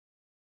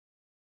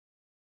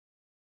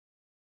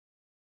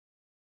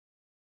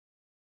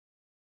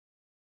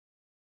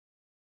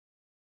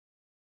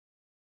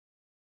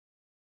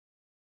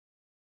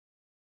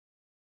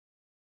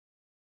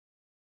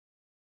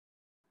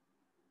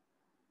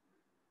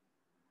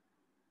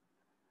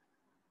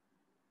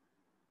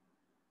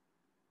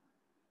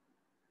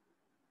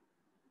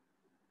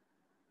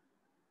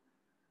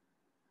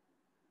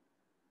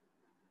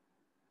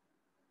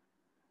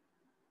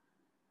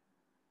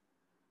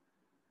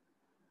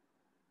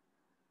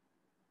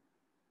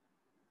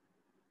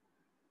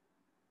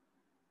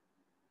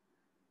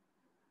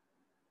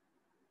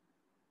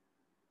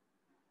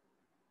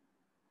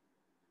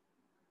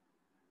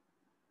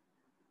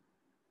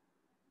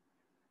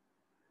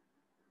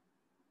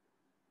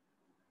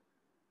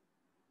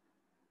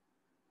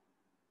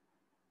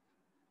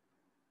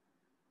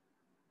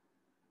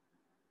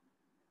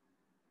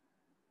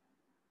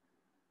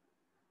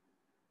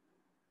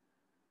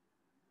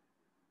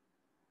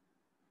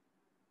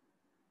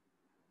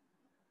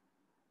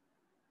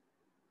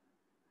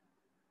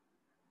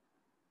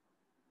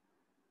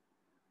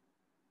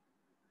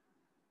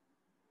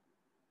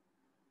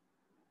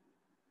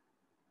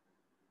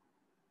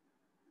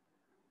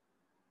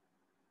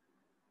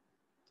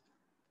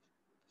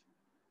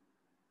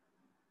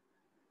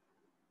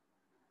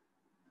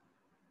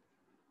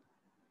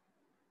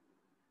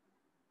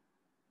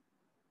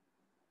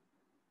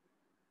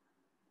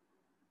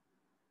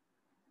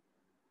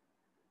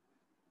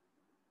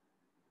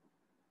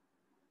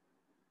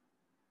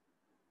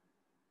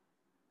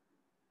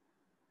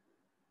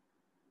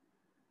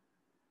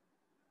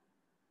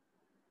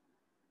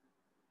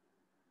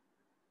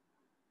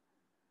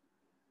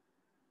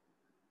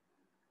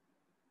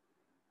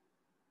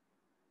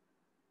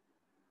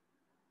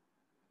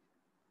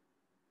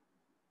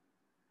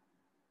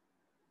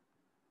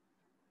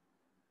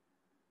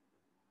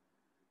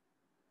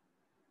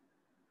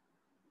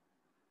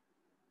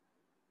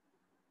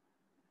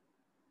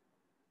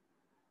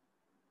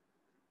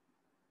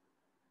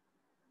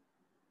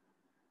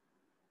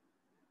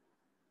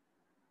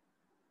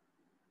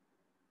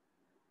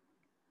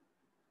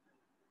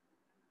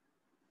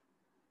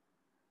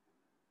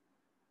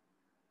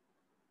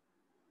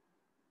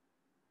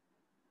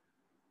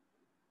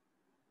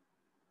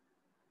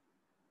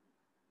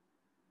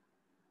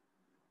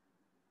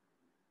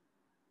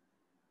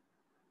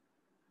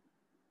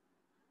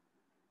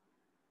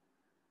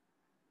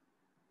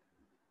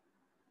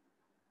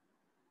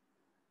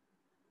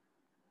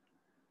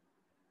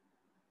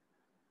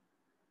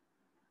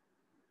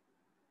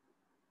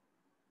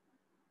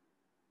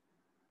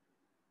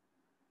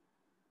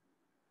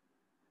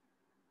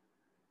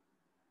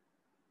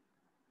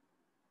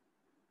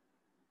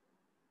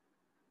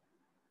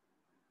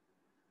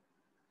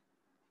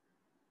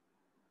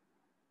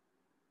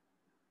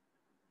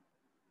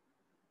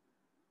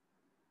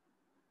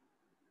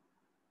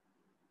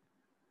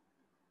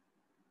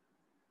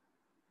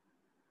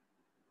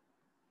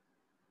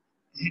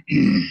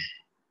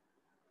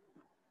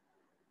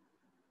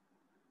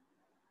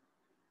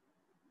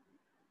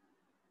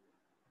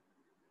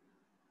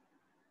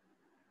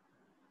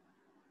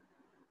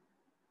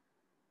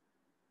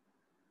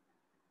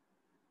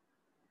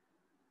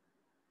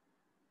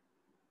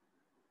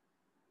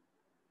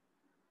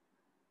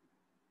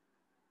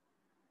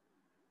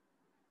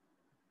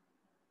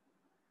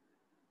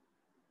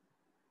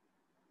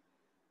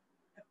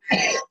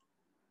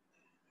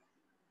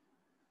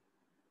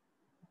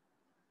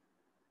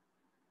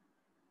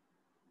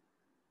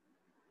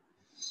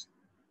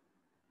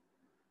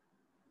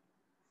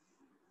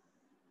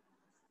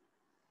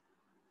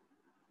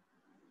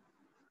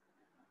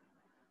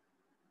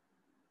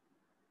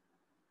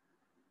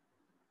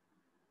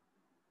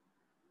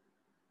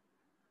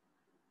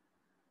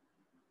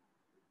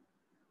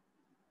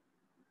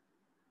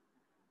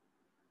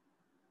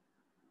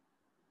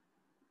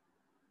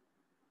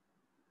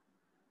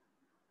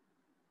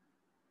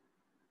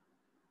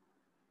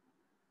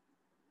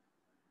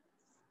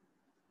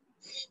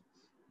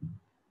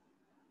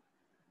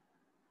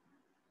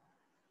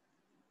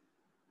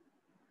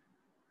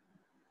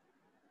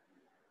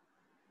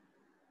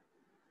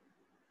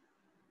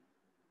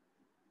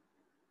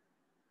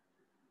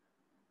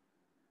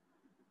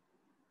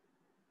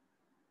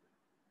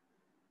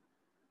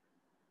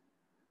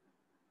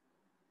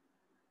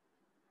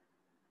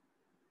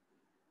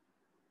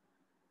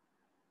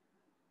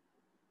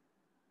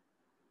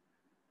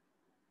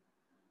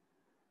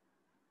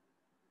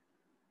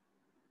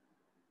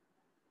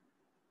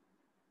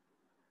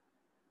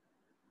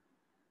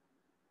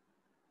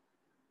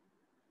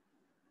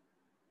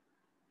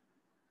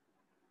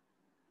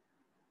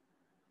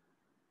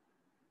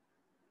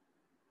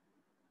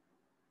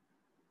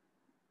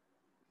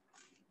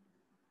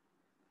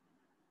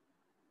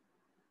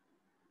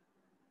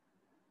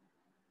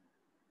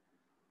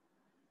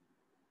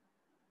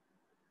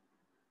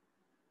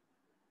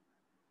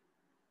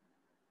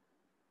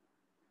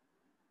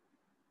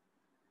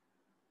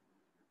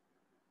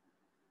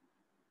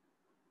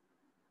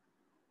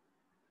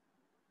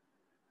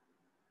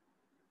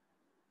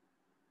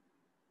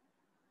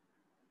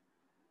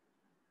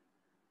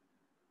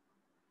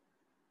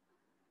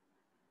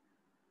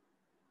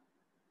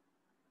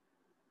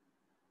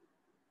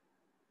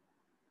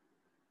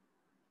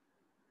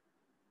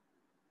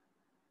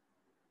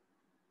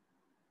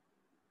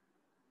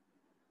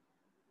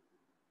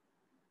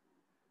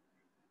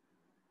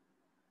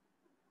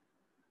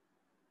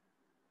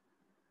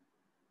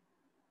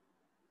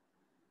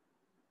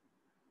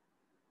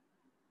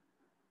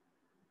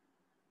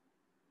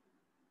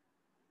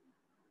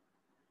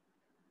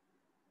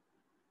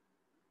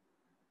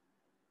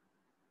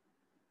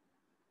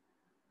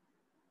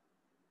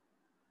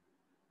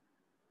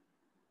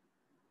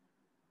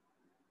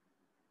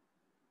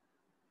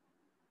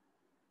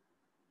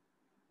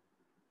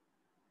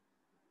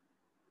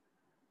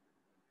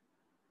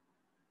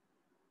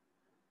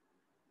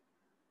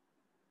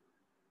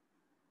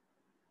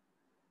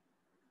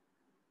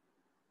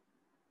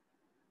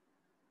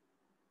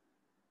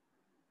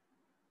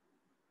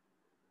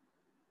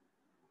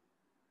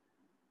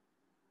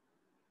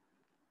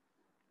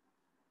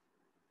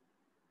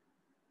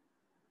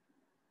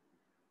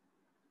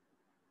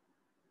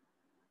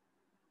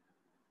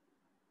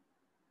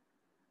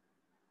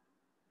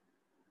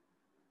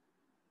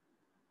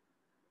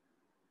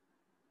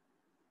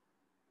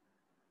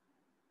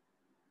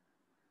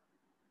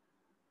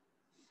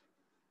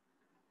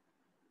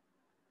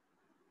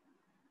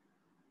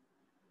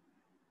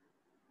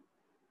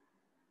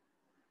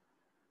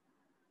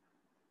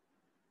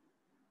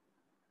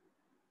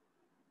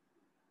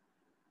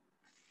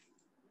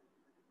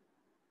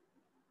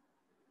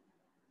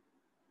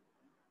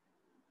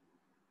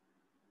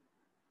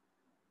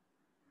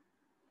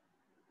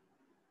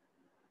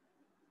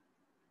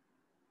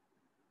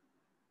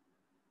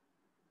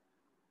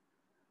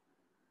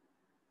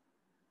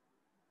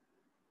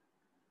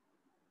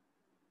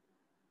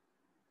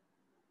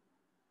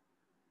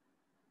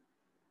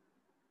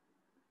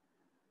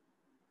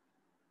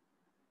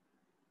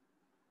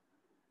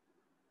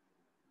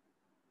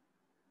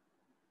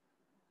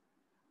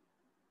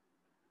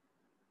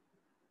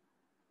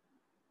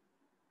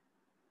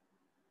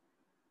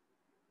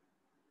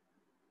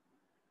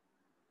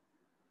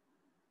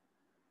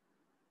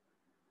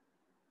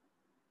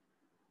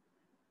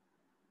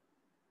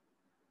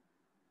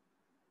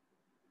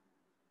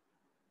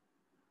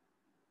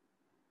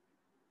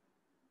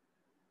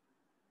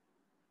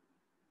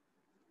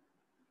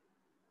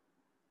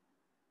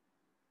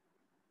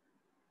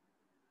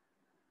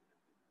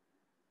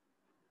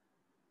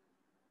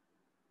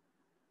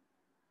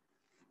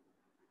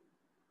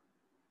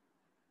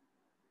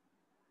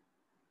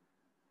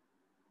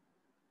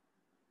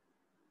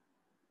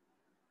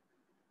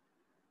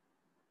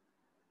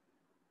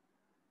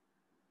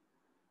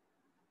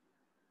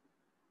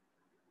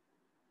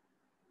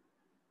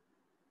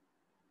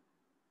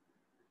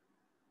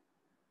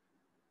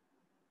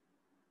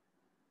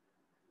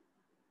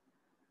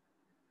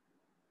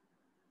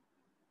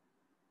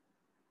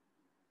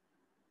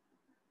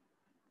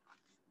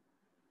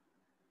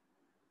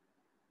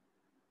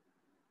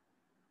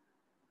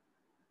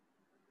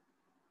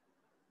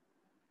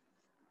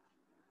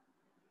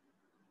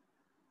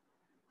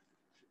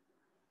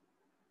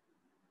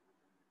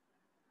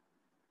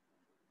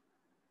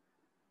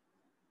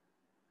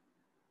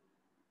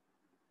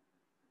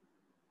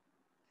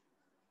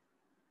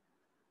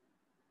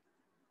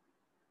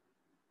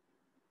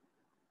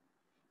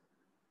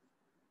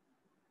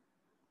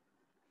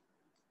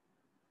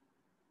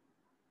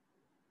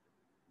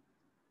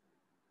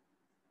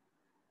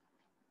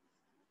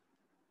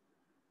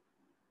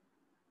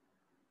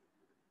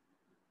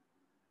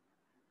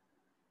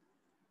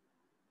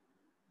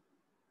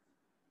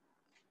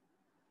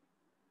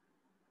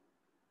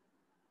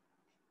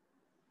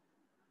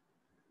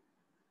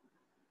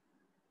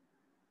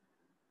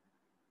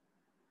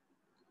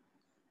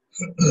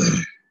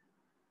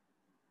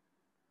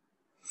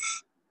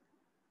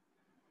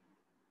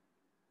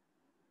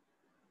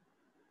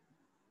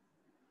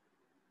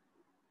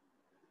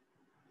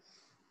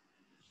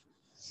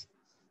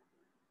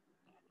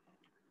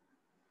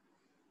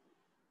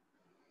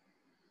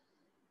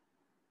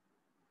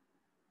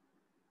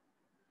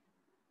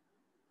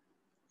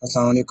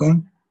अस्सलाम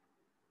वालेकुम।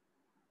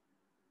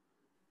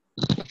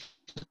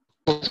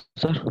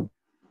 सर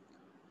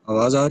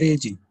आवाज आ रही है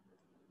जी?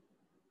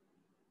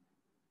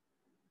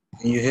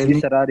 Can you hear ji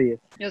me? Sir आ रही है।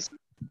 Yes.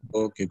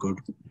 Okay, good.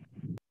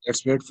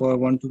 Let's wait for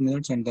 1-2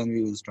 minutes and then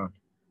we will start.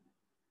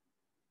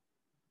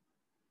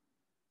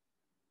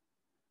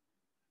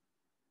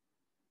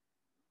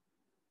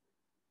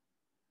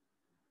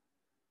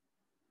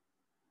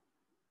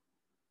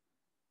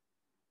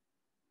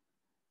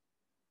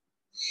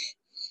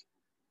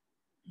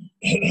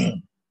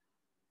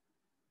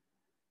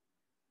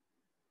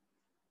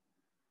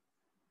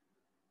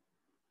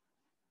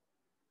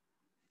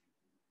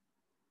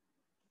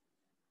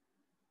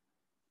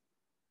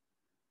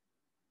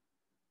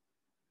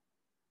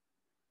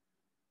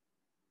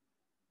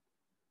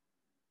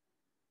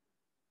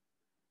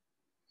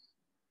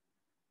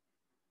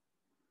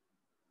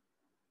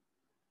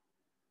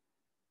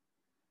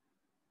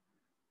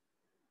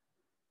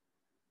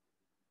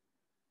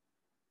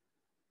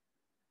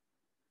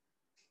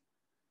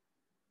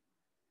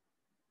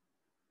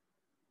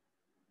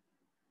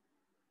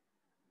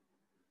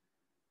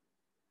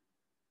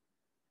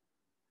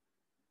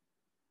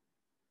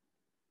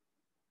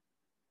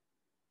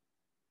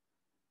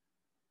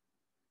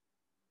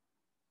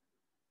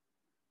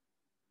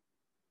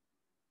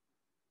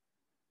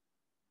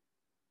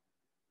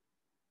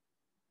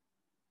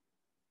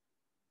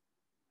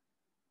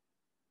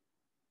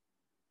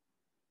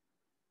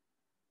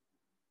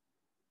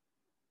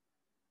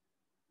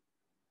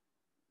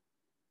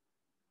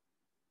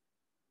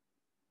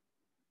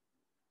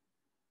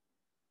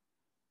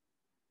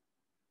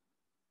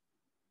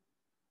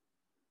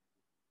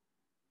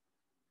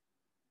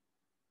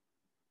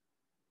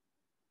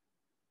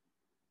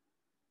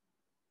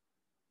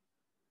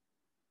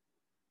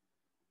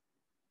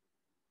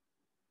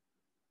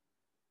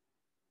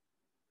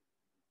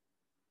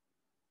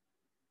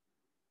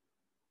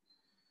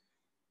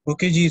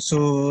 Okay, Ji. So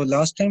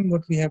last time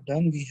what we have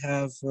done, we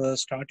have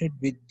started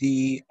with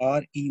the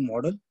RE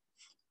model.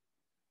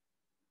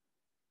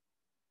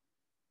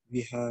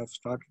 We have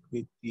started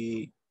with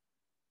the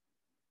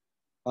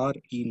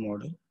RE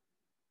model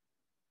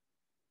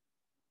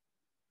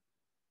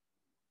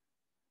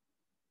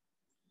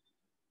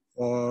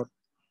for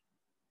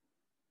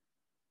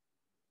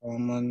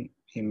common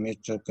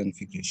emitter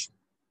configuration.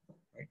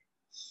 Right?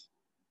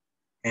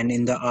 And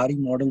in the RE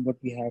model, what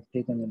we have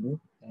taken a look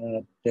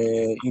at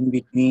in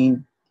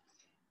between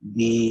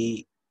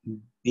the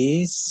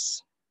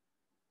base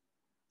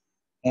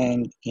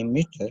and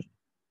emitter,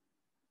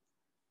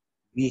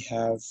 we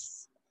have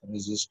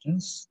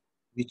resistance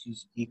which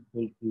is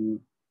equal to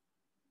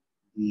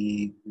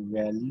the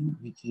value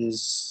which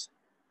is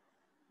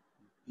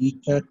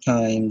beta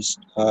times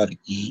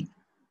RE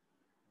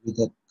with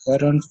the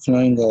current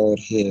flowing over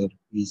here,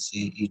 we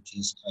say it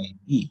is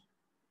IB.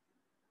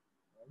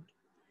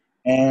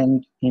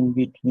 And in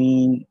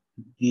between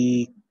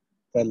the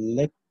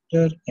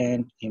collector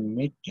and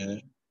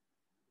emitter,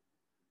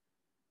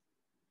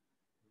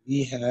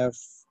 we have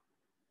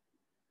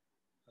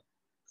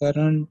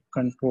current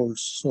control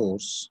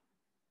source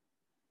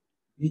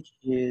which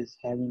is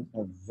having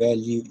a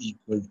value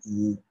equal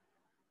to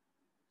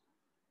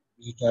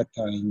beta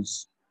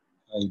times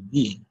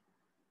IB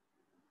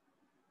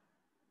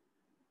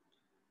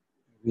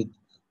with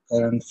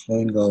current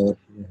flowing over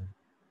here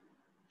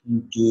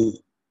into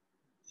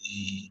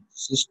the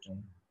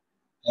system.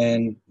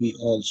 And we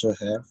also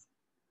have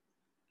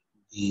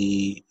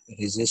the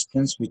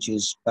resistance which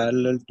is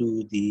parallel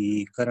to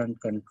the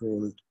current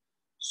controlled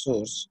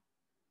source.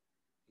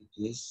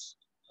 It is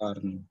R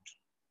naught.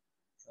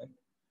 Right?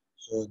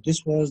 So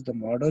this was the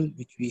model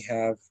which we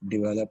have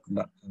developed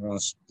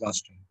last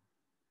time.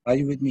 Are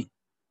you with me?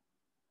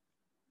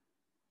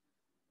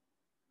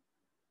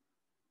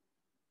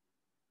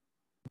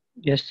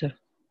 Yes sir.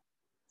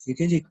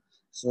 Okay, ji.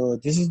 So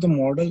this is the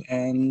model,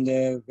 and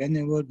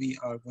whenever we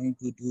are going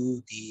to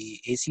do the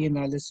AC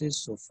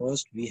analysis, so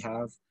first we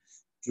have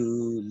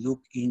to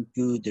look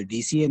into the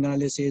DC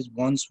analysis.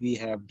 Once we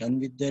have done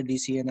with the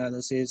DC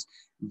analysis,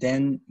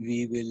 then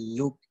we will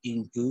look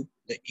into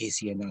the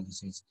AC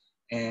analysis.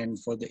 And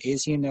for the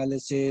AC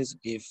analysis,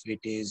 if it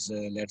is,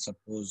 let's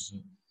suppose,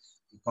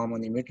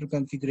 common emitter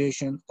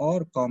configuration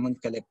or common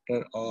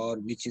collector, or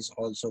which is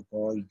also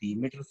called the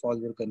emitter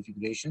follower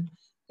configuration,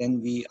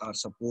 then we are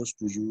supposed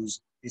to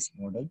use this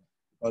model,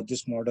 or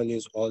this model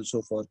is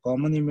also for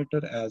common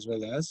emitter as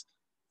well as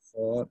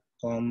for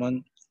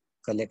common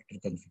collector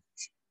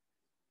configuration,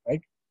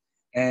 right?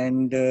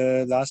 And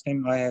last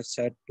time I have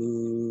said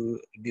to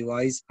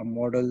devise a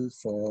model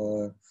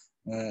for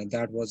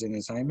that was an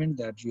assignment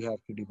that you have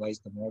to devise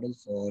the model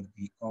for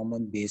the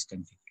common base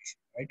configuration,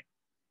 right?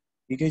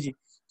 Okay, ji.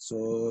 So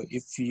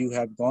if you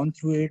have gone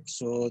through it,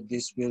 so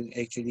this will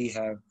actually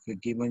have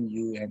given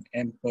you an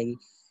ample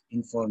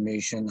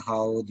information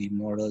how the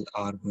model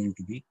are going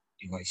to be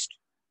devised.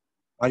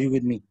 Are you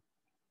with me?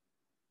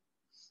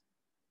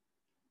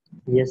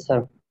 Yes,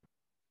 sir.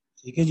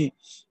 Okay, ji.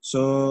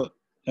 So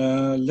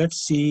let's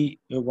see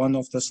one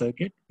of the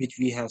circuit which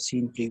we have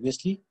seen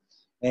previously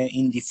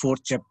in the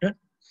fourth chapter,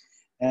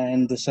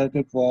 and the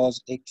circuit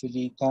was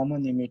actually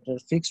common emitter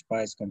fixed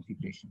bias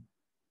configuration,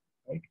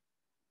 right?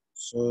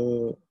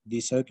 So the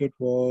circuit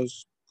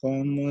was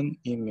common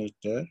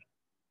emitter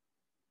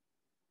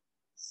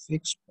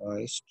fixed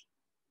bias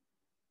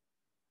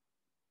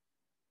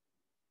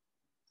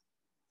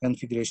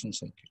configuration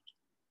circuit,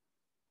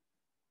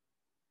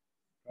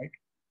 right?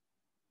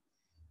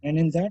 And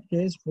in that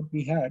case, what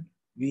we had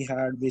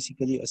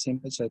basically a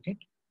simple circuit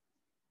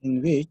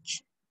in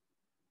which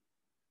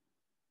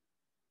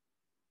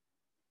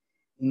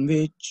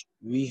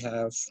we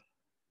have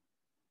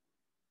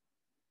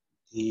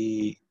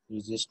the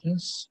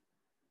resistance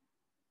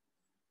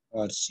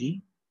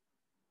RC.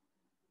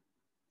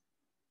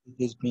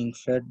 It is being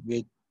fed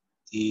with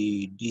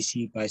the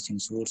DC biasing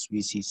source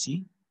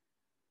VCC,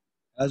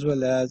 as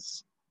well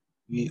as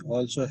we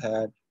also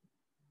had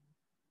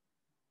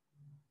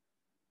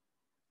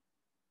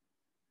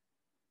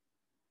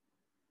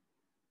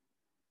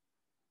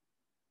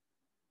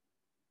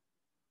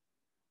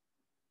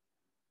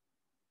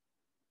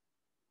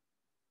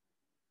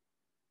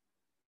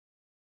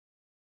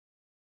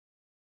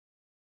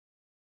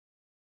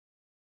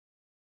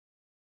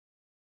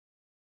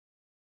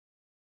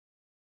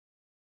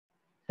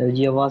sir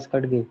जी आवाज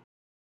cut गई।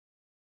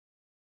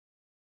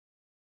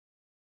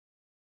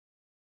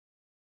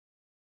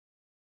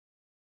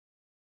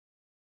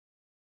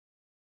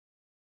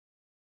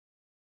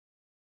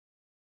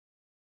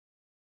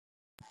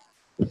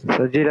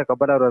 Sir का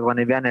बराबर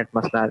वाने net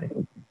मसला है।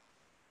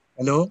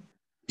 Hello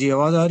जी,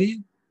 आवाज आ रही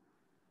है?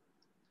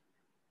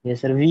 ये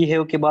सर वी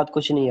हैव के बाद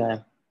कुछ नहीं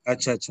आया।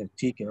 अच्छा अच्छा,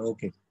 ठीक है,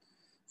 okay.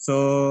 So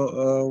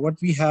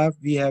what we have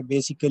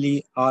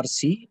basically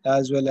RC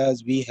as well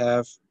as we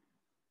have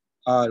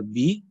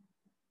RB,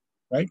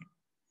 right?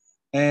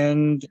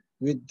 And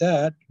with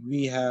that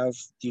we have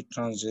the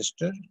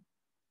transistor,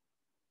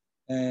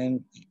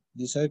 and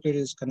the circuit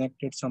is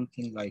connected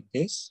something like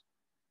this,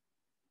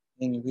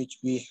 in which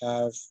we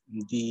have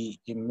the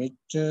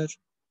emitter,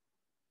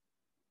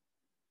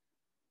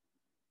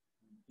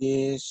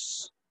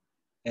 base,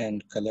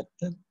 and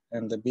collector,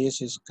 and the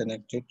base is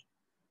connected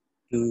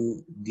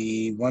to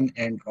the one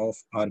end of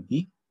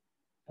RB,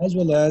 as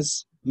well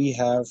as we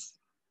have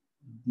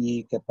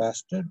the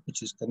capacitor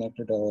which is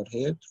connected over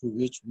here, through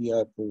which we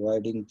are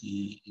providing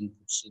the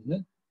input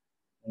signal,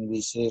 and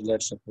we say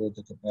let's suppose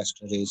the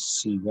capacitor is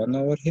C1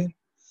 over here,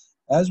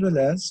 as well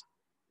as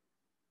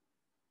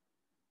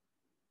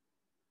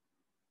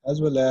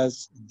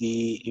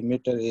the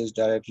emitter is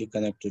directly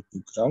connected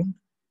to ground,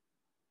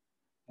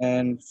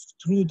 and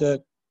through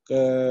the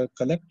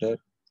collector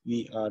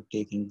we are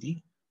taking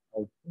the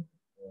output,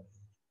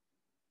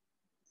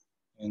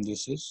 and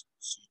this is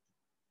C,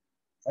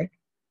 right?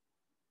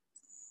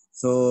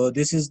 So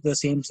this is the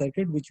same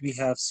circuit which we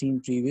have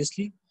seen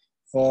previously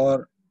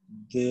for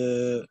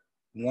the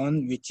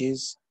one which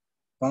is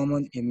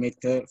common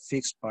emitter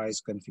fixed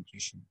bias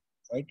configuration,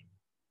 right?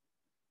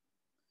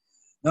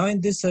 Now in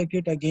this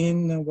circuit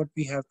again, what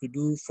we have to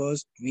do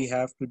first, we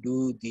have to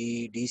do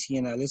the DC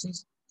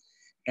analysis,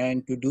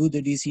 and to do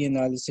the DC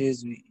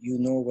analysis, you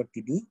know what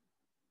to do.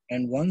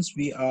 And once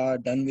we are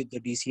done with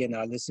the DC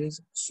analysis,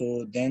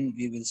 so then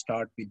we will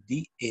start with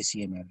the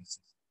AC analysis,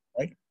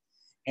 right?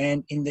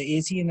 And in the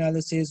AC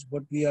analysis,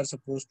 what we are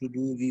supposed to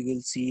do, we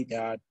will see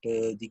that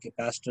the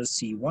capacitors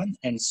C1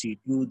 and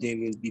C2, they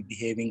will be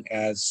behaving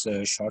as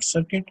short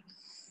circuit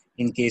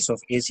in case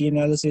of AC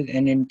analysis.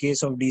 And in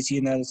case of DC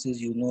analysis,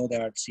 you know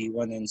that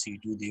C1 and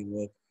C2, they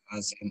work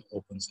as an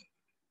open circuit,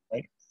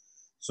 right?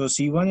 So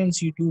C1 and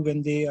C2,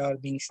 when they are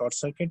being short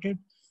circuited,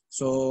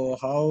 so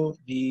how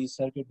the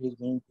circuit is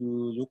going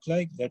to look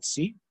like, let's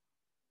see.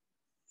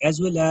 As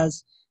well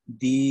as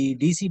the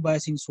DC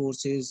biasing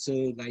sources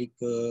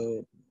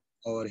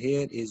over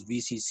here is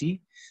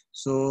VCC,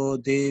 so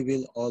they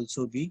will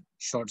also be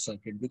short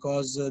circuit,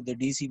 because the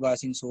DC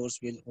biasing source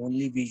will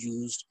only be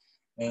used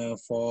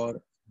for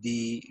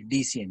the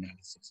DC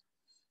analysis.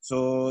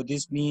 So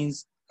this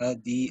means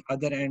the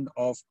other end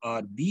of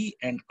RB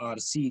and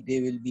RC,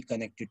 they will be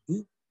connected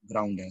to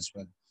ground as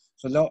well.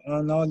 So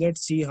now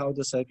let's see how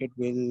the circuit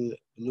will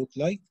look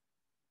like.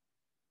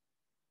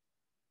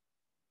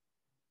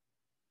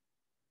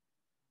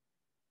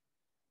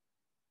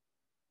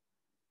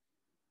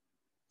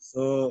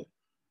 So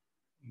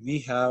we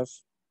have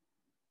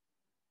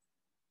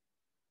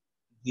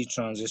the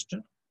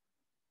transistor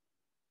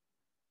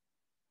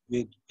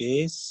with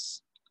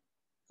base,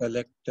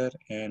 collector,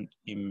 and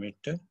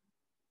emitter,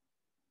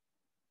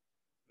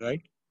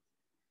 right?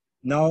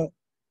 Now,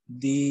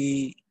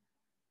 the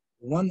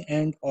one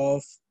end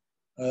of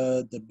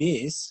the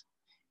base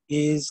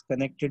is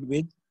connected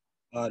with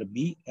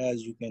RB,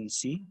 as you can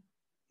see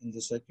in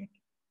the circuit,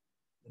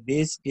 The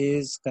base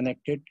is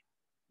connected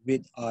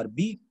with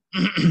RB.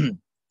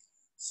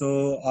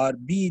 So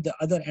RB, the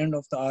other end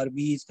of the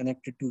RB is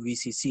connected to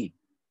VCC.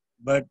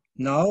 But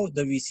now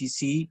the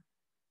VCC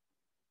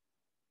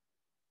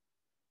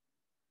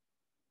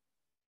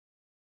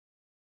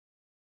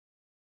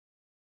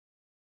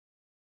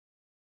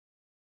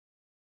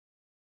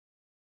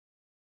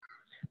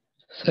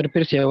sir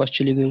फिर से आवाज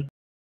चली गई.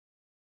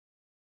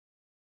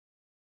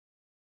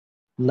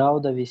 Now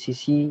the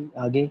VCC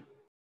आगे.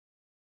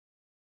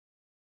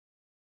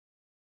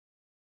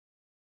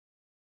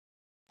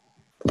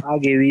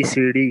 आगे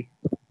VCD.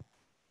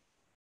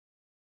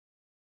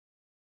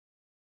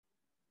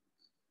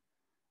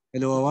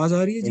 Hello, आवाज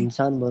आ रही है जी?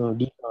 इंसान बनो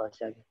डी कहाँ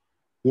से आगे?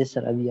 यस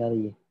सर अभी आ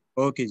रही है.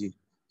 Okay ji.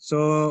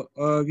 So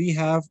we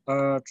have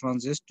a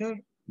transistor,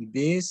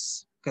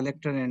 base,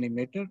 collector and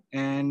emitter,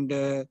 and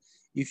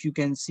if you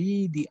can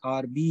see, the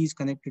RB is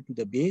connected to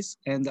the base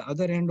and the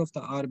other end of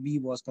the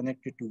RB was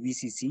connected to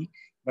VCC.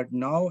 But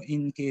now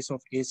in case of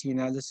AC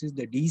analysis,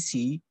 the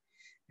DC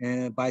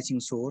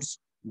biasing source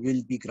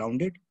will be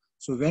grounded.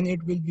 So when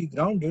it will be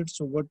grounded,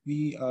 so what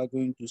we are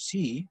going to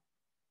see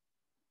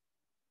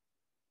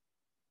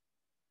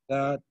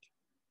that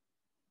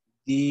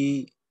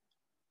the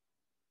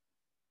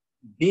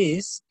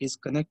base is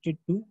connected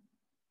to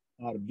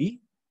RB,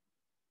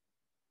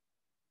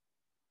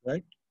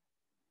 right?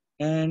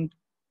 And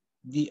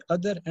the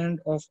other end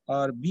of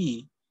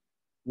RB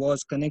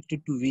was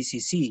connected to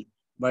VCC.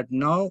 But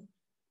now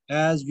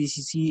as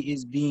VCC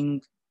is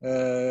being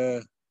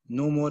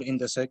no more in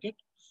the circuit,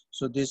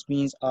 so this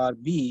means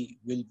RB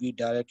will be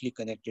directly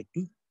connected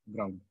to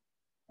ground.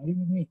 Are you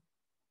with me?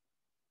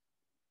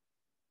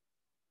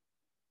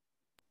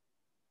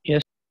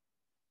 Yes.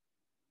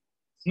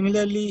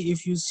 Similarly,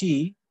 if you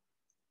see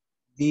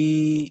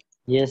the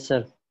Yes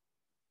sir.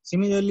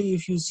 Similarly,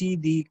 if you see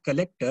the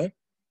collector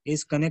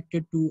is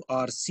connected to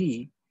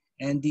RC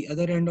and the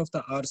other end of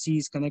the RC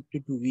is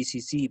connected to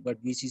VCC,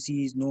 but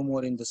VCC is no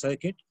more in the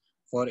circuit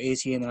for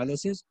AC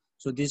analysis.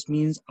 So this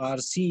means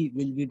RC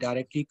will be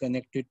directly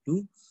connected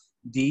to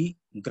the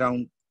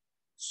ground.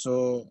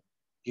 So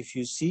if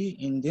you see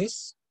in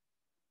this,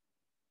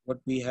 what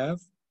we have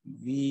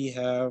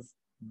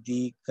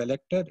the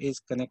collector is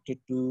connected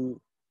to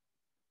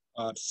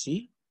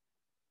RC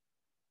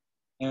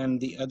and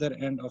the other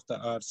end of the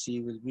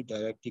RC will be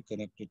directly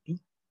connected to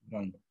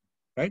ground,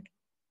 right?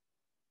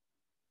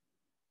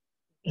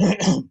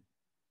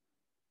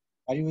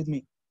 Are you with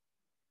me?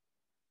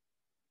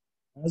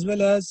 As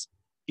well as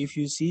if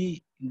you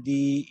see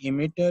the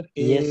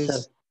Yes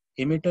sir.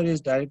 emitter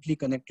is directly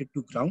connected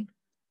to ground.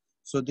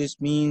 So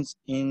this means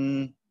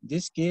in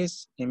this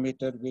case,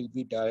 emitter will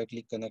be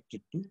directly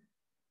connected to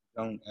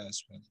ground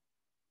as well,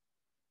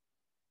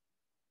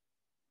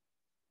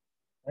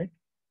 right?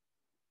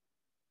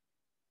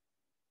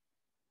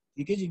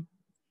 Okay, ji.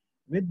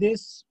 With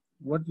this,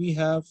 what we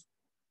have,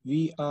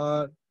 we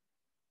are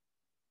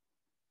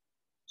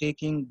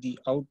taking the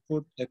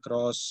output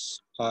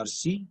across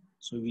RC.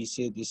 So we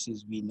say this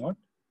is V0.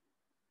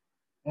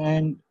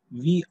 And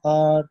we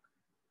are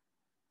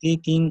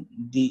taking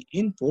the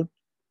input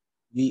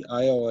Vi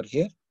over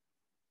here.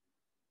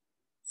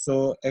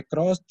 So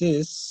across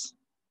this,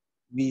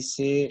 we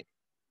say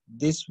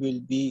this will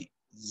be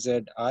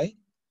Zi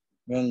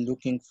when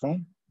looking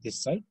from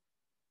this side.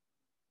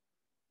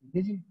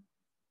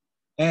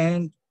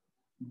 And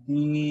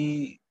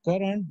the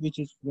current which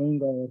is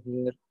flowing over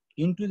here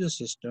into the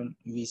system,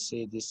 we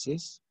say this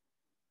is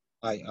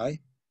II,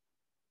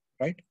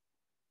 right?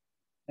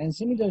 And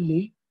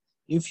similarly,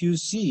 if you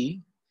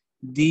see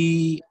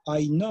the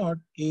I0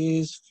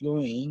 is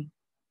flowing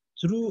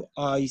through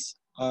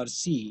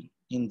RC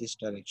in this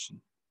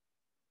direction,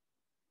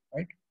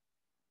 right?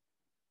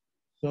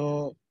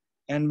 So,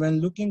 and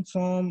when looking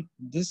from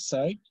this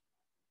side,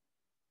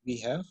 we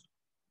have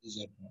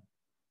Z0,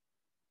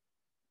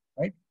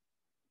 right?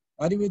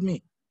 Are you with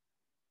me?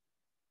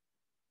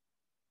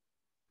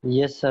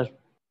 Yes sir.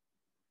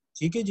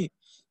 Okay, ji.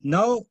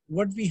 Now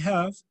what we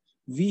have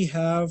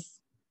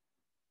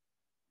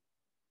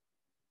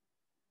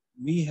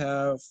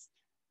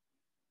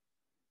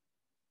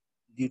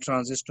the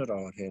transistor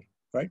over here,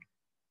 right?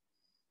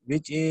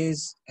 Which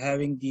is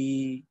having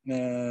the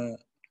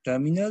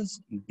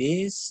terminals,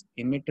 base,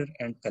 emitter,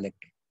 and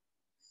collector.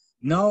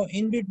 Now,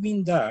 in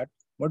between that,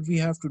 what we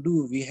have to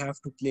do, we have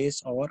to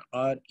place our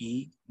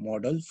RE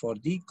model for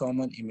the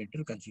common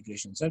emitter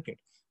configuration circuit,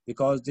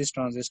 because this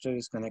transistor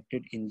is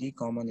connected in the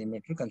common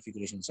emitter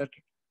configuration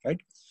circuit, right?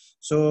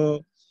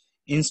 So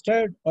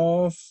instead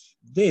of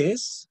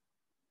this,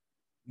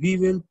 we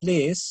will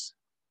place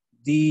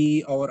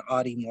our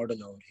RE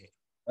model over here,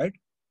 right?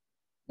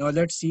 Now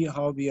let's see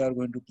how we are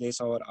going to place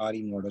our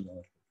RE model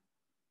over here.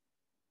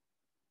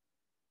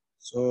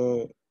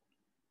 So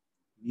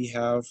we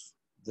have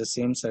the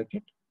same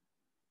circuit.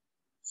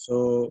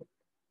 So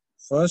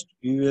first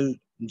we will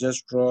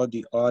just draw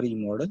the RE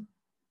model.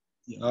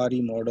 The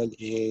RE model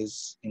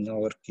is, in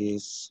our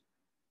case,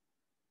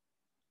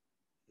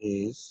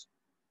 is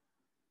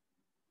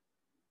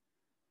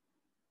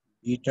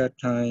beta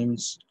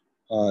times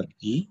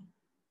RE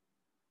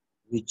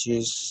which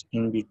is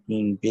in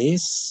between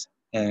base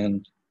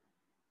and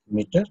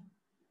emitter,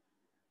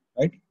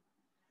 right?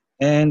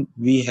 And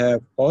we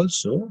have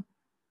also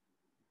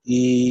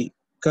the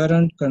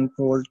current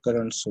controlled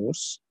current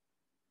source,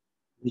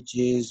 which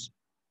is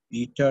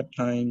beta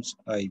times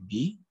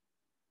IB.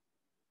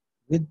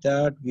 With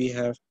that, we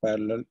have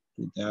parallel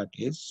to that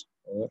is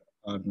our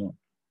R0.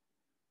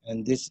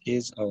 And this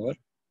is our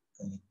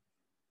current,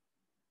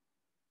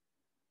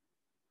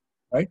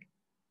 right?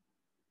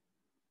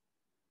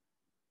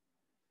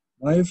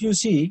 Now, if you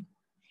see,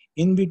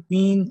 in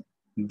between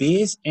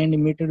base and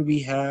emitter, we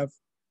have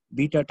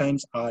beta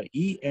times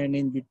RE, and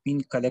in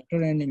between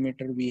collector and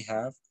emitter, we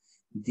have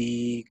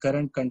the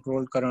current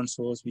controlled current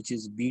source, which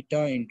is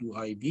beta into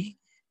IB.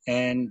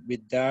 And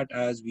with that,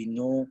 as we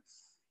know,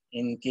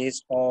 in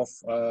case of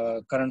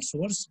current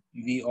source,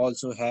 we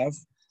also have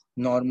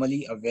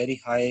normally a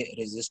very high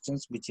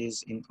resistance, which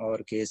is in our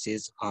case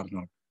is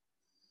R0.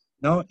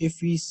 Now,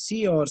 if we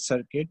see our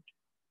circuit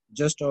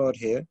just over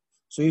here,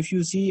 so if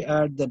you see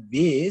at the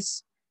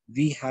base,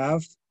 we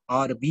have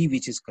RB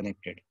which is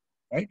connected,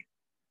 right?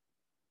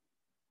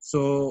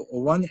 So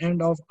one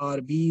end of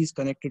RB is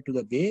connected to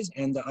the base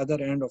and the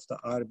other end of the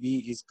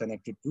RB is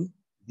connected to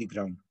the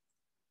ground.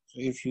 So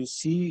if you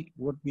see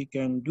what we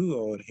can do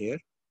over here,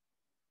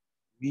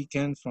 we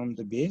can from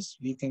the base,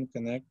 we can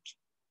connect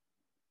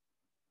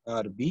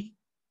RB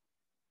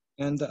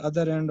and the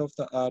other end of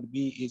the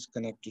RB is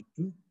connected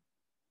to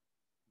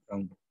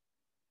ground,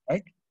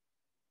 right?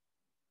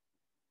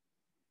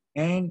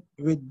 And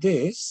with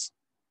this,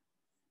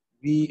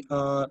 we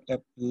are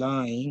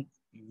applying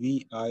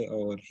VI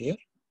over here.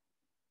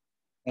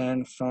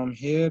 And from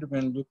here,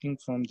 when looking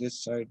from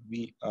this side,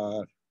 we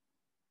are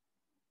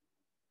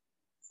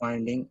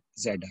finding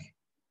ZI,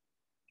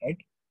 right?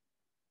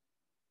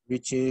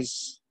 Which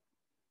is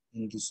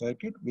in the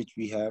circuit, which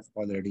we have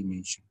already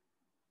mentioned,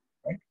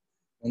 right?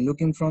 And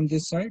looking from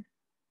this side,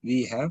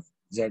 we have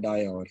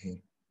ZI over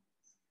here.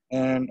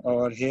 And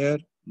over here,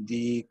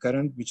 the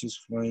current which is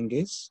flowing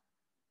is,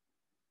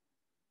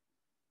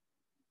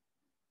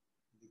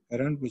 the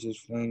current which is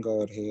flowing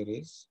over here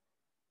is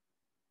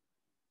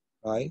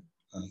I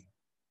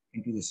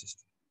into the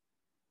system.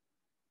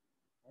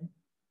 Right?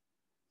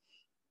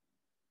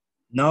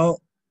 Now,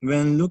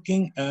 when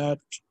looking at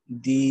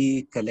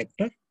the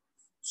collector,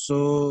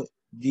 so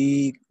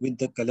with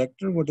the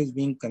collector, what is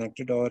being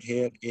connected over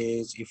here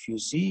is, if you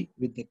see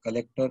with the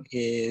collector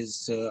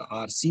is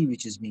RC,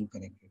 which is being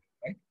connected,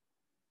 right?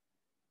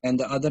 And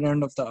the other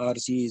end of the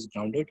RC is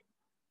grounded.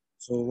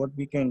 So what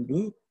we can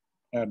do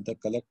at the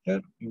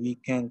collector, we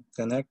can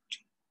connect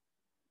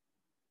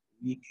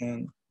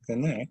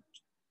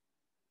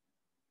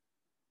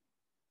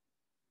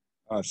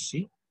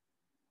RC,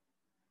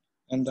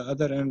 and the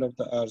other end of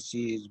the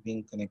RC is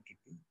being connected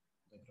to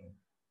the ground,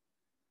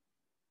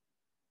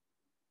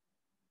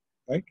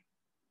 right?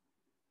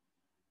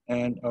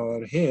 And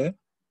over here,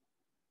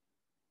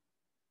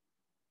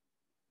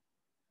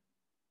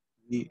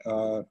 we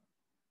are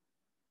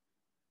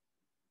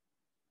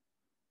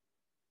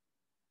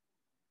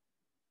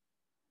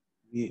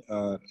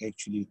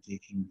actually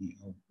taking the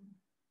output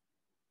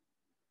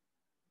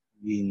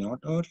V0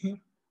 over here.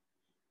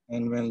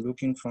 And when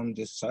looking from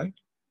this side,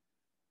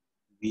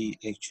 we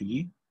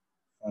actually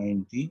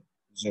find the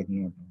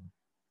Z0,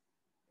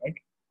 right?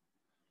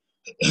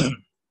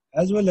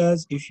 As well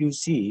as if you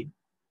see,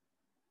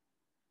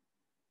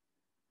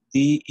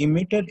 the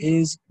emitter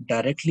is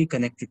directly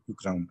connected to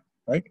ground,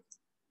 right?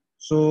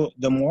 So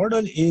the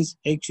model is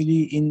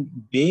actually in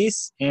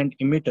base and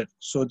emitter.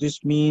 So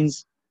this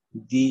means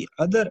the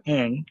other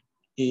end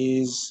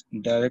is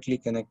directly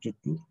connected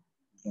to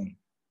ground.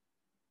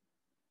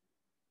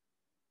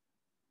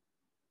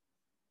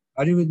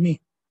 Are you with me?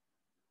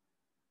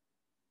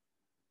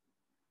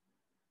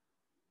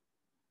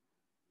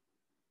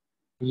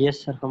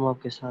 Yes sir, हम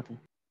आपके साथ हैं.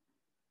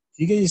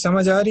 ठीक है जी,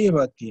 समझ आ रही है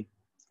बात की?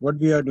 What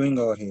we are doing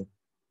over here?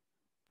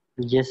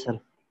 Yes sir.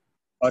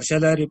 Or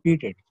shall I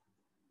repeat it?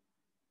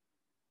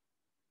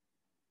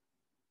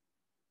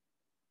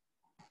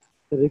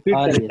 Repeat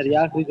आ करें रही है सर, सर. ये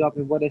आखिरी जो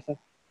आपने बोले सर.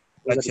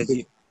 अच्छा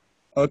जी.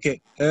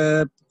 Okay.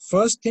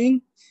 First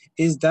thing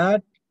is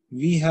that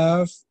we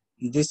have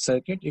this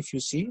circuit. If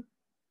you see,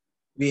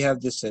 we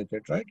have this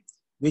circuit, right?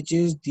 Which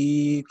is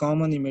the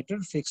common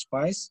emitter fixed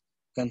bias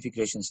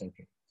configuration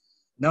circuit.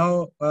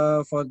 Now,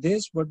 for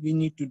this, what we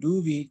need to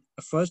do, we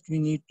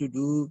need to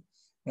do,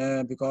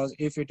 because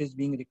if it is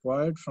being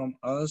required from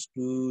us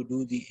to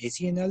do the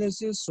AC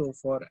analysis, so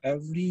for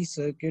every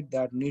circuit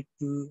that need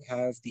to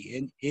have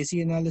the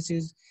AC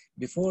analysis,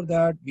 before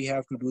that, we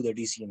have to do the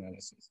DC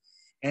analysis.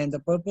 And the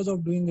purpose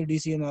of doing the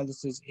DC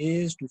analysis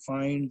is to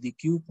find the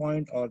Q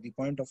point or the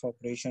point of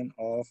operation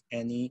of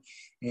any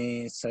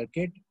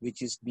circuit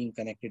which is being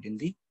connected in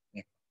the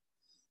network.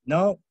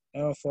 Now,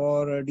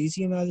 for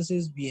DC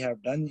analysis, we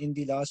have done in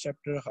the last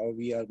chapter how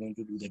we are going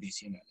to do the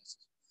DC analysis.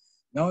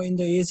 Now in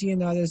the AC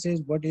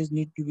analysis, what is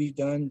need to be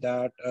done,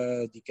 that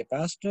the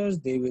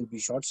capacitors, they will be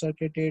short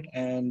circuited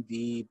and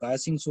the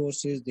biasing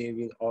sources, they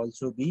will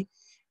also be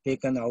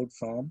taken out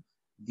from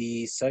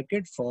the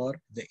circuit for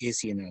the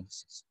AC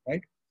analysis,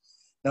 right?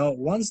 Now,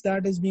 once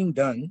that is being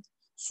done,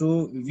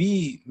 so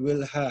we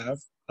will have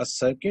a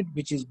circuit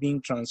which is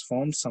being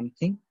transformed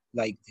something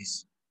like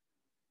this.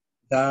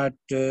 That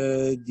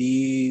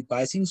the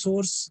biasing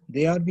source,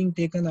 they are being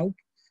taken out,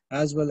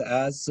 as well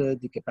as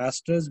the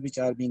capacitors which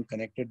are being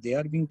connected, they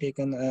are being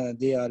taken,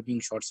 they are being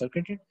short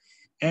circuited.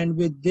 And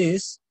with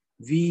this,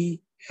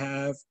 we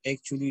have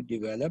actually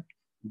developed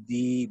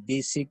the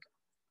basic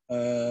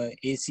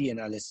AC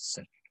analysis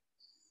circuit.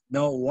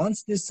 Now,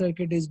 once this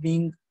circuit is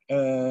being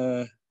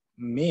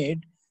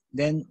made,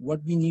 then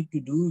what we need to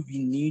do, we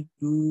need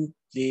to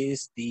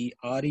place the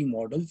RE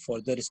model for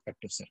the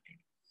respective circuit.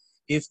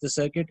 If the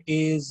circuit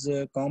is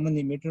common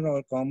emitter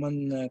or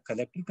common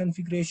collector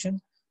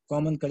configuration,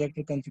 common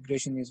collector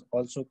configuration is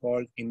also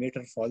called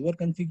emitter follower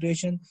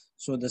configuration.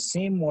 So the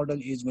same model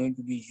is going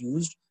to be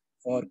used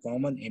for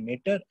common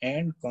emitter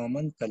and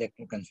common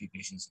collector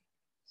configurations.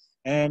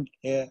 And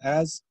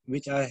as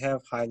which I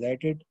have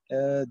highlighted,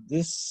 the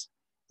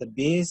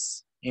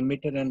base,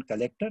 emitter and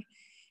collector,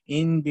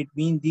 in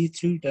between these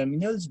three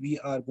terminals, we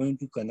are going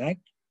to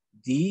connect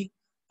the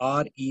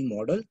RE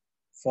model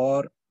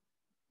for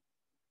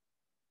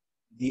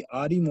the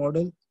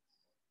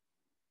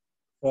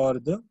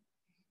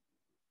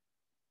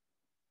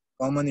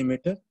common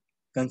emitter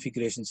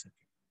configuration circuit,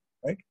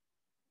 right?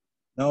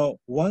 Now,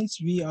 once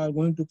we are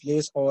going to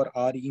place our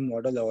RE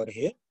model over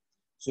here,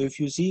 so if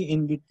you see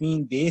in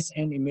between base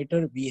and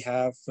emitter, we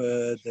have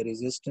the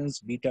resistance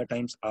beta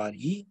times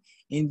RE.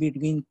 In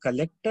between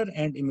collector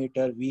and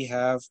emitter, we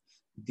have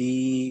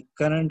the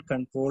current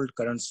controlled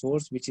current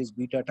source, which is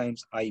beta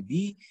times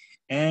IB.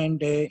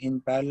 And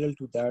in parallel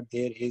to that,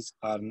 there is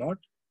R naught,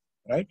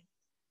 right?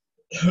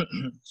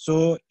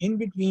 So in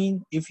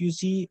between, if you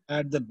see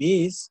at the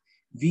base,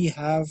 we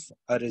have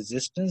a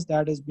resistance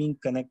that is being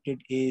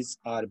connected is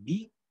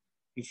RB.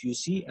 If you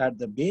see at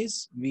the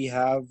base, we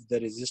have the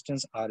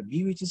resistance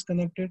RB which is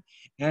connected,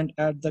 and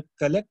at the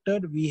collector,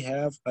 we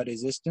have a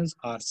resistance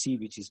RC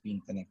which is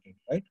being connected,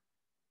 right?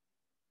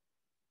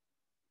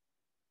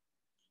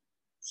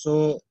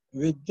 So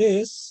with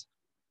this,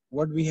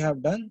 what we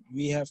have done,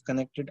 we have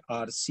connected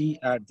RC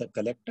at the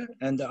collector,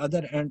 and the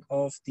other end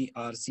of the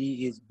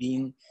RC is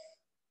being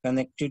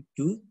connected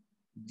to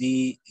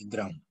the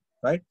ground,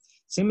 right?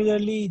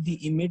 Similarly, the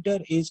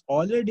emitter is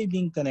already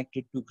being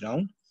connected to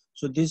ground.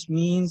 So this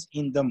means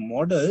in the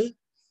model,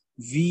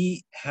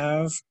 we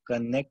have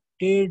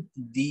connected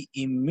the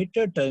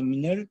emitter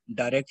terminal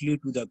directly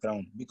to the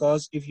ground,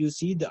 because if you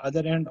see the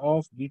other end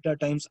of beta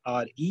times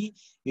RE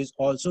is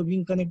also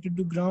being connected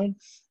to ground.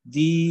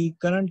 The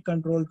current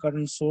control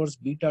current source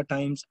beta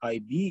times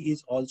IB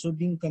is also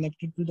being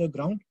connected to the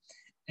ground,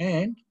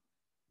 and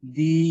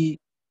the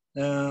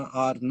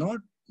R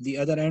naught, the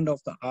other end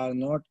of the R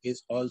naught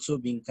is also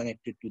being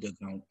connected to the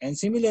ground. And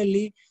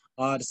similarly,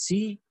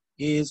 RC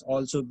is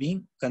also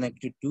being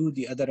connected to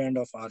the other end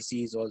of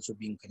RC is also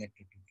being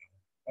connected to ground,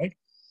 right?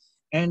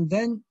 And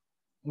then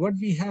what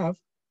we have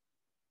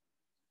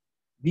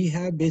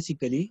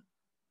basically,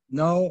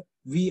 now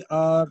we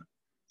are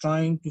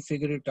trying to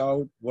figure it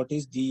out, what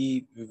is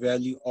the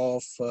value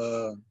of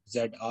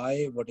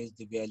Zi, what is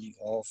the value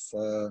of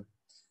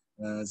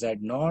Z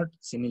naught.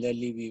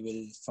 Similarly, we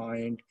will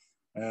find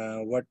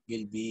what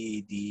will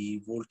be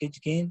the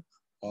voltage gain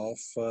of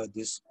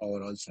this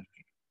overall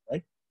circuit,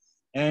 right?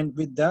 And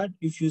with that,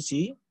 if you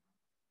see,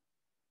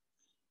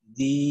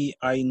 the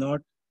I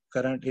naught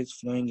current is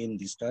flowing in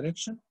this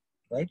direction,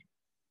 right?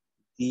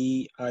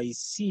 The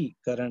IC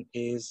current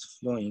is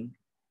flowing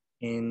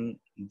in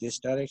this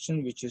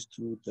direction, which is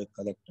through the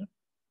collector.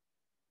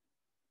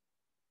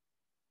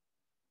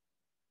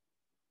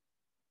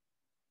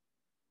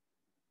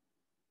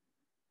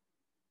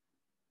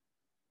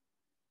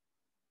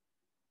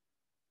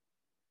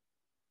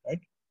 Right?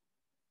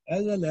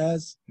 As well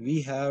as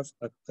we have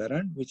a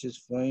current which is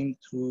flowing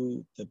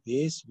through the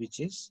base, which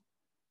is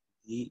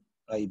the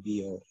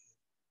IBO.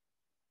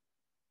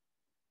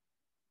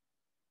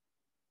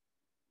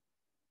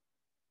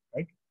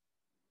 Right?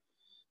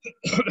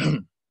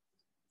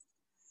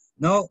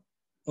 Now,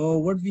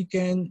 what we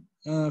can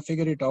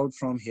figure it out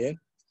from here,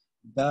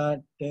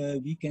 that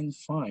we can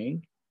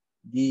find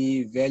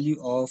the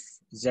value of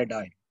Zi,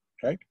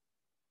 right?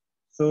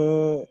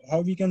 So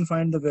how we can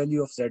find the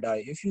value of Zi?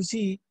 If you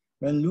see,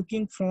 when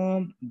looking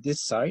from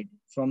this side,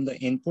 from the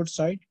input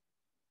side,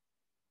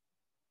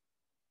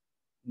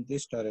 in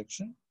this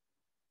direction,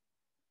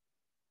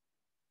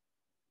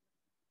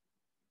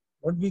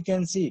 what we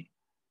can see,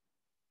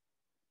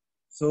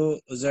 so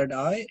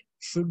Zi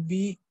should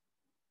be,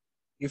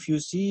 if you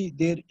see,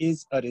 there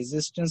is a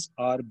resistance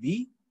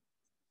RB,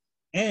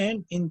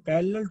 and in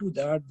parallel to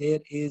that, there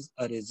is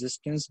a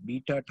resistance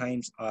beta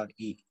times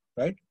RE,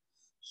 right?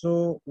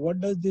 So what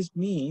does this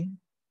mean?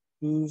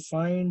 To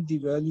find the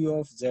value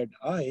of Zi,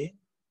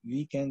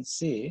 we can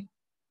say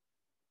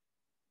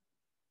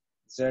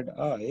Zi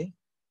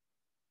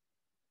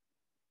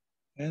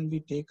can be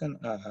taken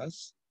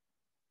as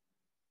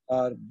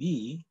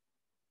RB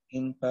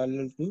in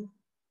parallel to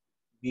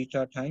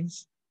beta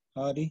times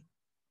RE.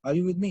 Are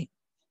you with me?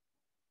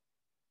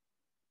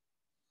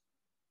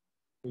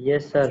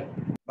 Yes, sir.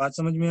 बात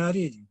समझ में आ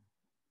रही है जी?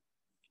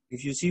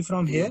 If you see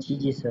from here, ji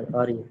ji sir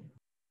आ रही है.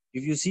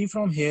 if you see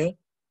from here,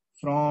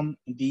 from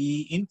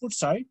the input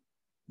side,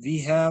 we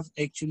have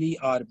actually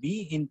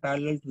RB in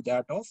parallel to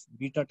that of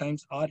beta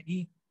times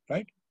RE,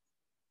 right?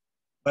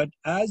 But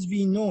as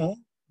we know,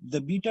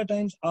 the beta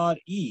times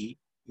RE,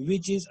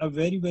 which is a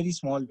very, very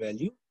small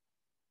value,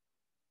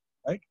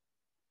 right?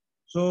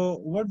 So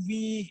what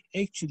we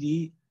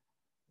actually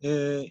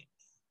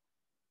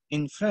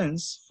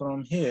inference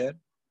from here,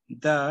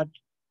 that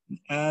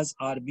as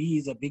RB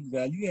is a big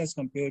value as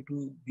compared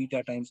to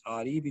beta times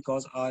RE,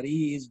 because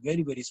RE is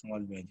very, very small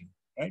value,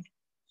 right?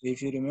 So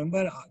if you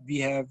remember, we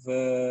have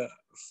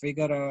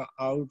figured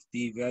out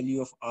the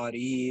value of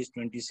RE is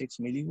 26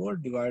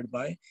 millivolt divided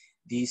by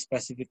the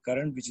specific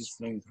current which is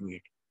flowing through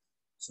it.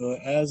 So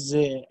as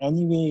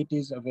anyway, it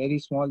is a very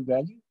small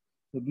value.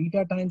 So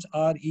beta times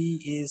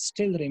RE is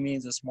still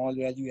remains a small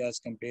value as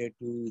compared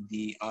to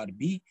the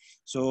RB.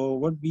 So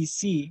what we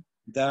see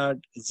that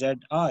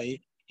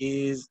ZI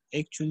is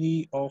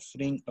actually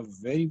offering a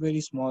very,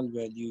 very small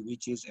value,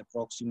 which is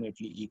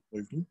approximately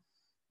equal to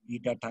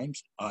beta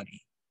times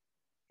RE,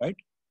 right?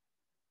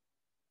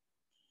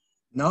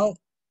 Now,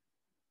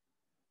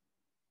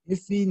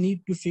 if we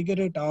need to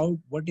figure it out,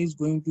 what is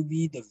going to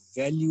be the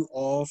value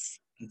of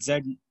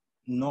Z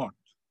naught,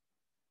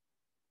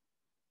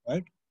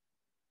 right?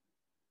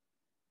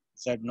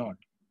 Z naught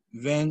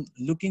when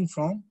looking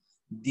from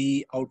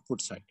the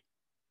output side.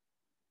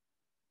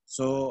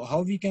 So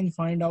how we can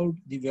find out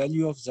the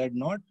value of Z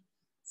naught?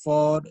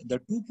 For the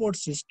two-port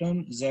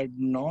system, Z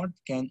naught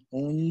can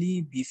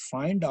only be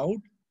find out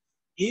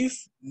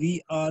if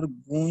we are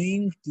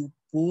going to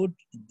put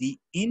the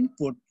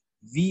input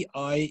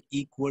Vi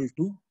equal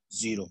to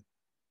 0,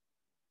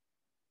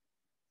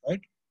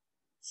 right?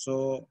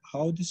 So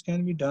how this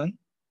can be done?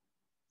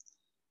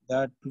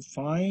 That to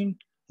find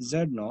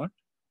Z naught,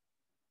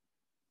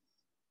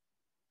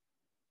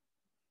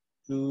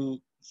 to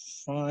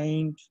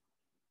find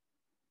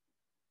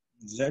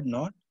Z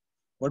naught,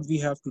 what we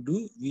have to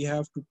do, we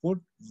have to put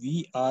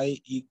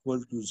Vi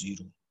equal to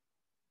 0,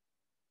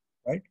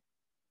 right?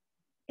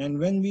 And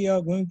when we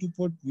are going to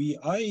put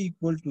Vi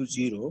equal to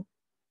 0,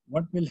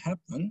 what will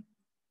happen?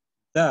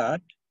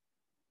 That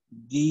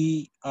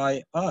the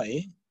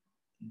II,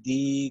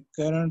 the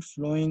current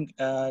flowing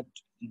at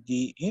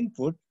the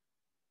input,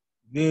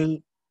 will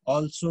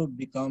also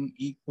become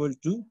equal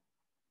to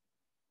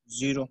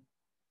 0.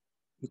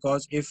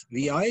 Because if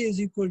Vi is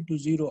equal to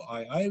 0,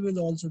 II will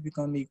also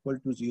become equal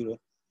to 0.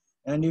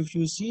 And if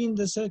you see in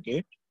the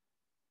circuit,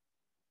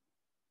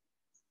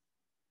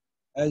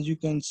 as you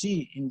can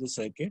see in the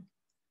circuit,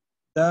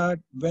 that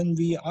when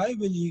Vi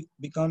will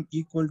become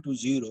equal to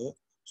 0,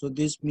 so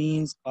this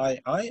means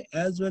II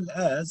as well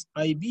as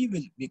IB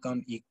will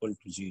become equal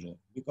to 0.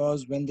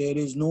 Because when there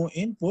is no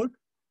input,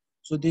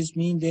 so this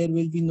means there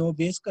will be no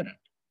base current.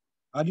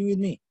 Are you with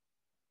me?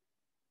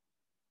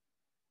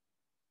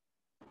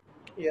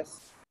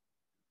 Yes.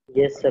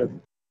 Yes, sir.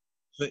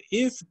 So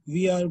if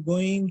we are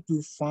going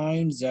to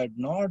find Z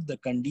naught, the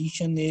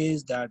condition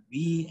is that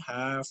we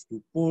have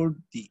to put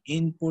the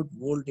input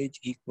voltage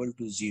equal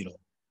to 0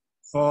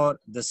 for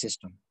the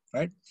system,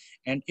 right?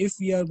 And if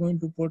we are going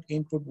to put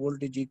input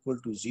voltage equal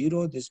to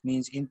 0, this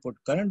means input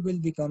current will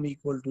become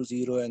equal to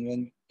 0. And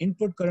when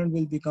input current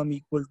will become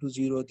equal to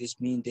 0,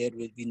 this means there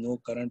will be no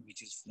current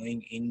which is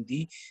flowing in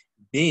the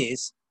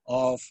base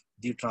of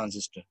the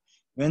transistor.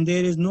 When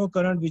there is no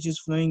current which is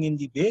flowing in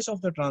the base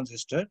of the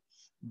transistor,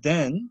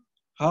 then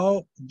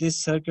how this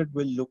circuit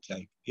will look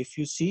like? If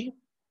you see,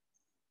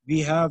 we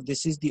have,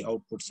 this is the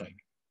output side,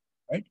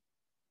 right?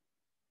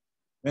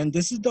 When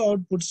this is the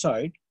output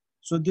side,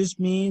 so this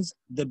means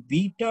the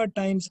beta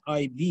times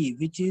IB,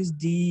 which is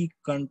the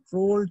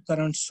controlled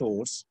current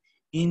source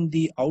in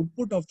the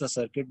output of the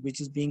circuit,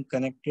 which is being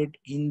connected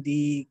in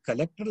the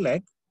collector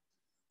leg.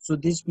 So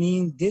this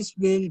means this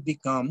will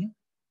become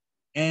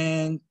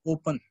an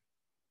open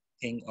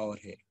thing over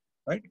here,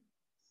 right?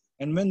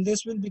 And when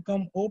this will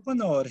become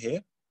open over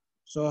here,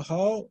 so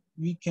how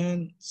we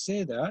can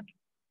say that?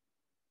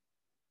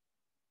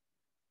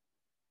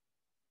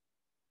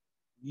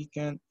 We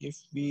can, if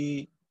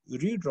we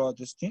redraw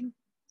this thing,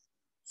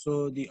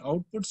 so the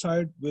output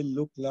side will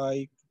look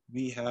like,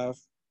 we have,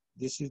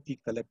 this is the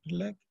collector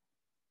leg,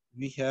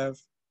 we have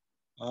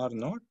R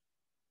naught,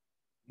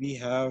 we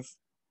have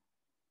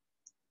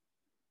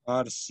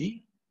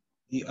RC,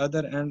 the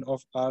other end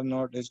of R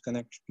naught is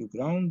connected to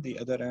ground, the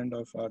other end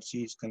of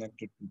RC is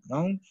connected to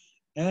ground,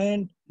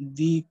 and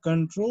the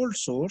control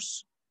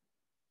source,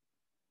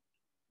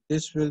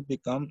 this will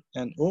become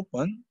an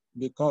open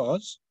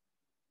because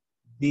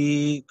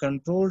the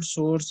control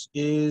source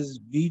is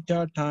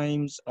beta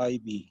times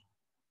IB,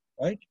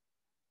 right?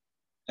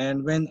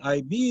 And when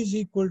IB is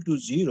equal to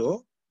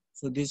 0,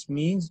 so this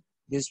means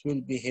this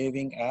will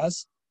behaving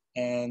as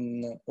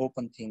an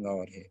open thing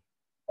over here,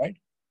 right?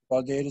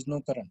 Because there is no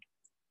current.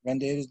 When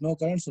there is no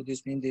current, so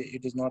this means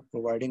it is not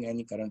providing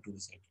any current to the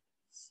circuit.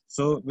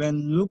 So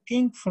when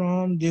looking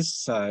from this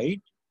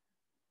side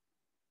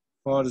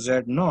for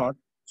Z naught,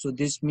 So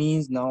this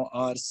means now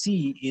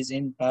RC is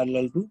in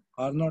parallel to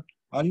R0.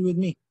 Are you with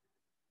me?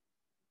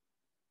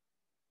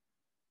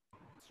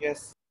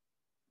 Yes.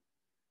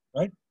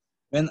 Right?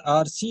 When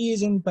RC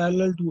is in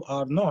parallel to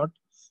R0,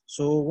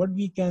 so what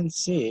we can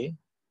say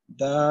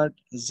that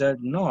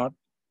Z0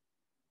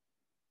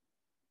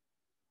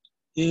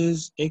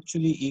 is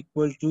actually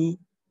equal to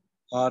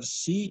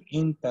RC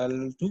in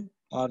parallel to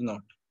R0.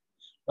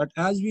 But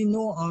as we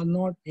know,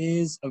 R0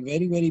 is a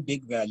very, very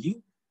big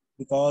value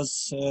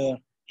because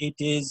it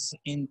is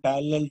in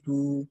parallel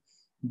to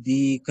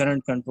the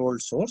current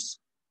controlled source.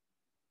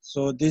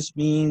 So this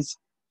means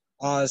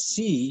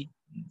RC,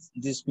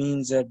 this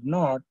means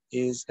Z0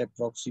 is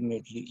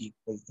approximately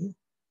equal to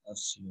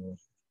RC,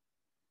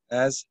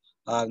 as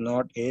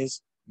R0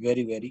 is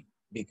very, very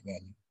big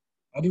value.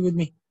 Are you with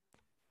me?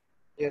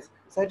 Yes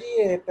sir जी,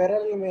 ये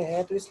parallel में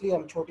है तो इसलिए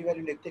हम छोटी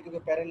value लिखते हैं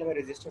क्योंकि पैरेलल में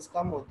रेजिस्टेंस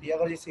कम होती है।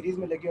 अगर ये सीरीज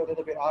में लगे होते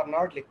तो फिर आर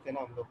नॉट लिखते ना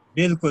हम लोग।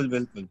 बिल्कुल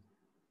बिल्कुल,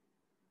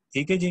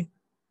 ठीक है जी।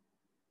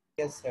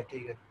 यस सर,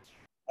 ठीक है।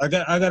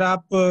 अगर अगर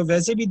आप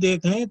वैसे भी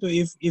देख लें तो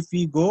if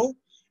we go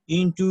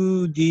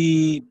into the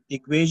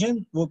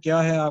equation, वो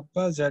क्या है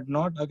आपका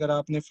Z0 अगर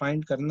आपने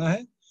फाइंड करना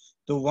है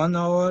तो 1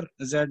 our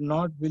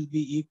Z0 will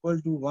be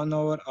equal to 1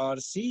 our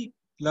RC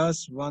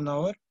plus 1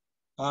 our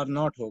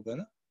R0 होगा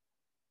ना,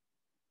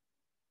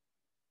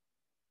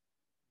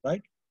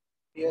 right?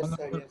 Yes 1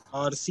 sir, hour yes.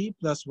 RC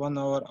plus 1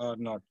 hour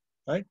R0,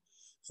 right?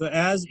 So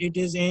as it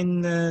is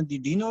in the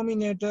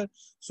denominator,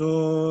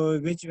 so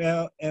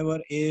whichever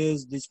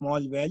is the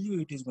small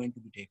value, it is going to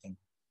be taken.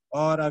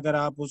 और अगर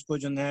आप उसको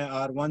जो है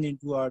R1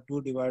 into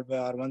R2 divide by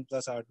R1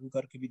 plus R2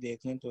 करके भी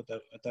देख लें तो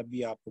तब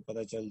भी आपको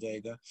पता चल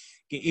जाएगा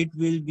कि it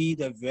will be,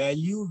 the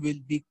value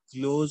will be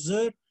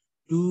closer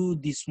to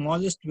the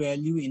smallest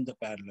value in the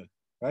parallel,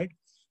 right?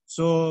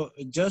 So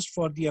just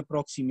for the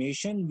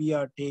approximation, we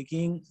are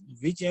taking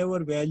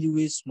whichever value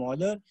is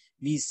smaller,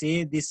 we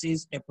say this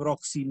is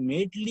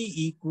approximately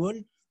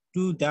equal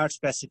to that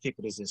specific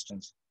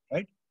resistance,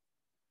 right?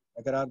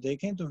 अगर आप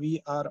देखें तो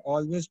we are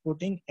always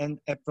putting an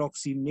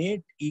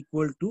approximate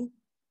equal to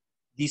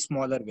the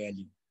smaller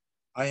value.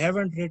 I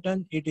haven't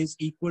written it is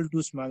equal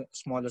to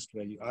smallest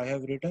value. I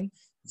have written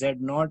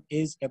Z0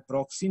 is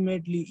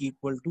approximately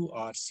equal to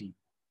RC.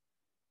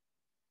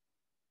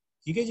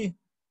 ठीक है जी?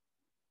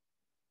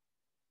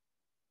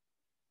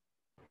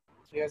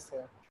 Yes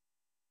sir.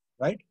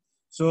 Right?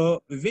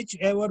 So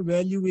whichever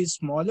value is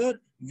smaller,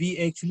 we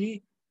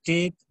actually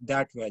take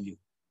that value.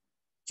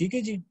 ठीक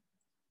है जी?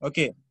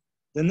 Okay.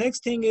 The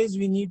next thing is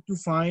we need to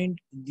find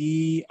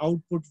the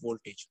output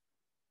voltage,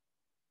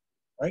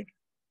 right?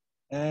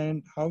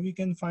 And how we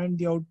can find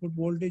the output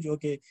voltage?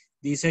 Okay,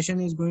 the session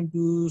is going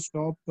to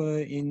stop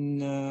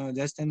in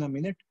less than a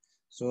minute.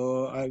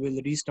 So I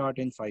will restart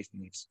in 5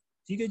 minutes.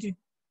 ठीक है जी?